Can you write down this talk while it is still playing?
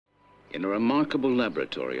In a remarkable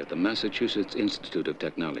laboratory at the Massachusetts Institute of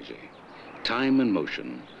Technology, time and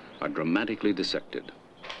motion are dramatically dissected.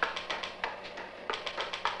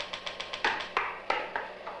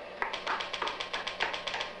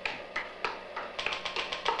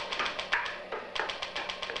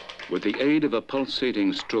 With the aid of a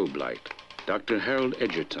pulsating strobe light, Dr. Harold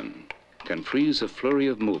Edgerton can freeze a flurry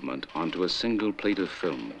of movement onto a single plate of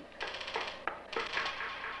film.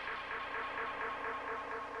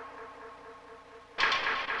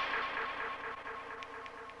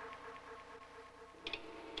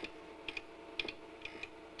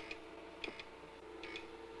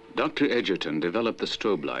 Dr. Edgerton developed the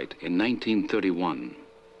strobe light in 1931.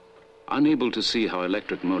 Unable to see how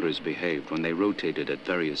electric motors behaved when they rotated at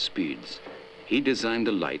various speeds, he designed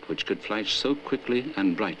a light which could flash so quickly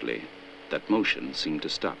and brightly that motion seemed to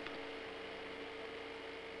stop.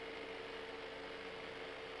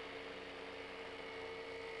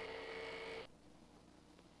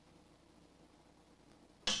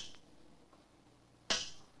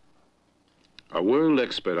 A world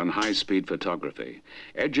expert on high-speed photography,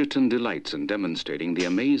 Edergton delights in demonstrating the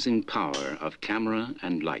amazing power of camera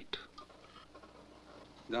and light.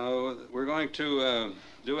 Now, we're going to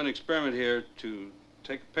do an experiment here to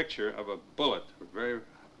take a picture of a bullet, a very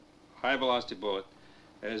high-velocity bullet,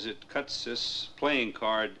 as it cuts this playing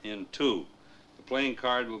card in two. The playing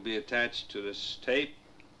card will be attached to this tape.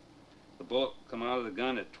 The bullet will come out of the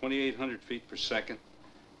gun at 2,800 feet per second.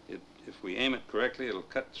 If we aim it correctly, it'll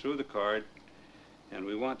cut through the card. And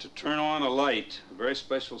we want to turn on a light, a very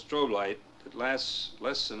special strobe light that lasts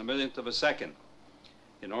less than a millionth of a second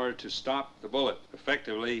in order to stop the bullet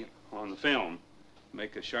effectively on the film,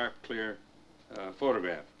 make a sharp, clear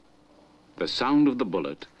photograph. The sound of the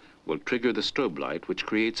bullet will trigger the strobe light, which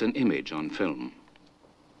creates an image on film.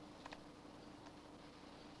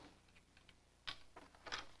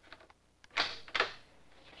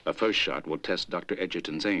 The first shot will test Dr.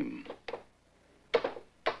 Edgerton's aim.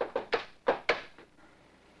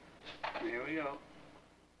 Here we go.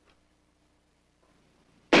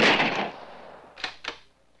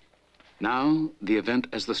 Now, the event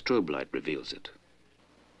as the strobe light reveals it.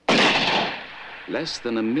 Less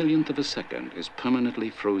than a millionth of a second is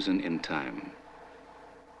permanently frozen in time.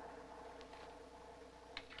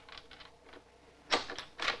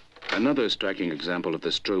 Another striking example of the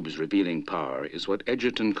strobe's revealing power is what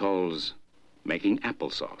Edergton calls making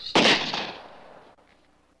applesauce.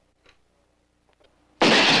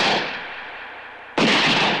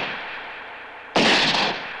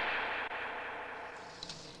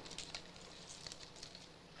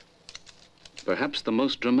 Perhaps the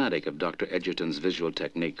most dramatic of Dr. Edgerton's visual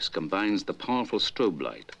techniques combines the powerful strobe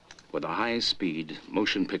light with a high-speed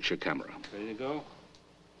motion picture camera. Ready to go?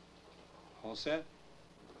 All set?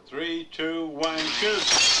 3, 2, 1, shoot!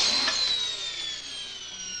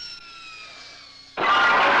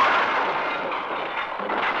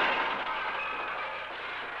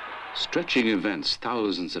 Stretching events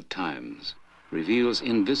thousands of times reveals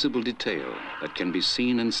invisible detail that can be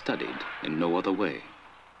seen and studied in no other way.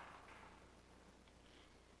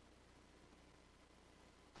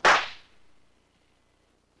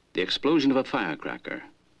 The explosion of a firecracker,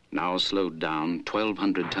 now slowed down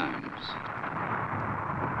 1,200 times.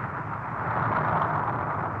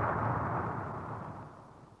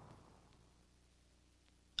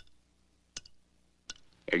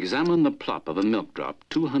 Examine the plop of a milk drop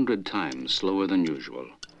 200 times slower than usual.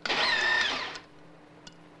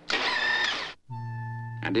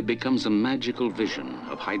 And it becomes a magical vision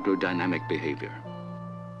of hydrodynamic behavior.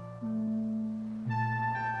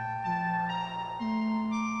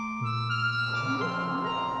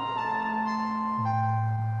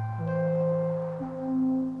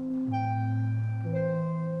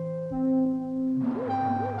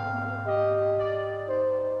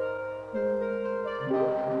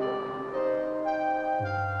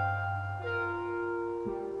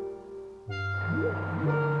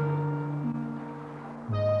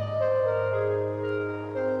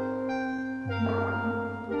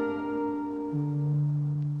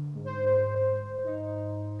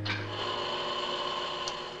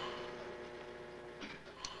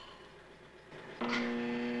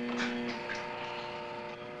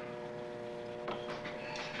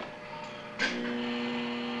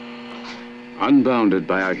 Unbounded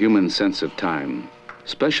by our human sense of time,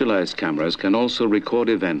 specialized cameras can also record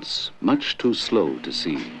events much too slow to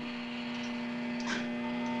see.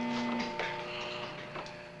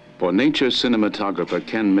 For nature cinematographer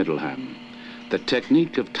Ken Middleham, the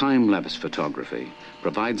technique of time-lapse photography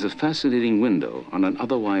provides a fascinating window on an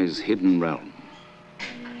otherwise hidden realm.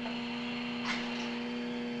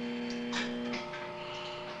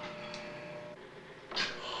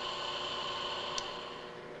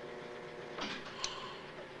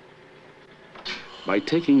 By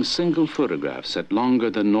taking single photographs at longer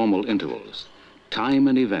than normal intervals, time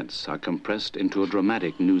and events are compressed into a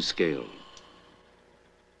dramatic new scale.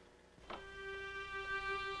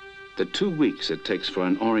 The 2 weeks it takes for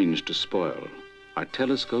an orange to spoil are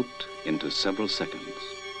telescoped into several seconds.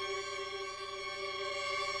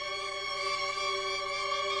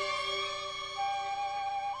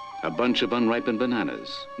 A bunch of unripened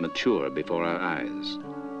bananas mature before our eyes.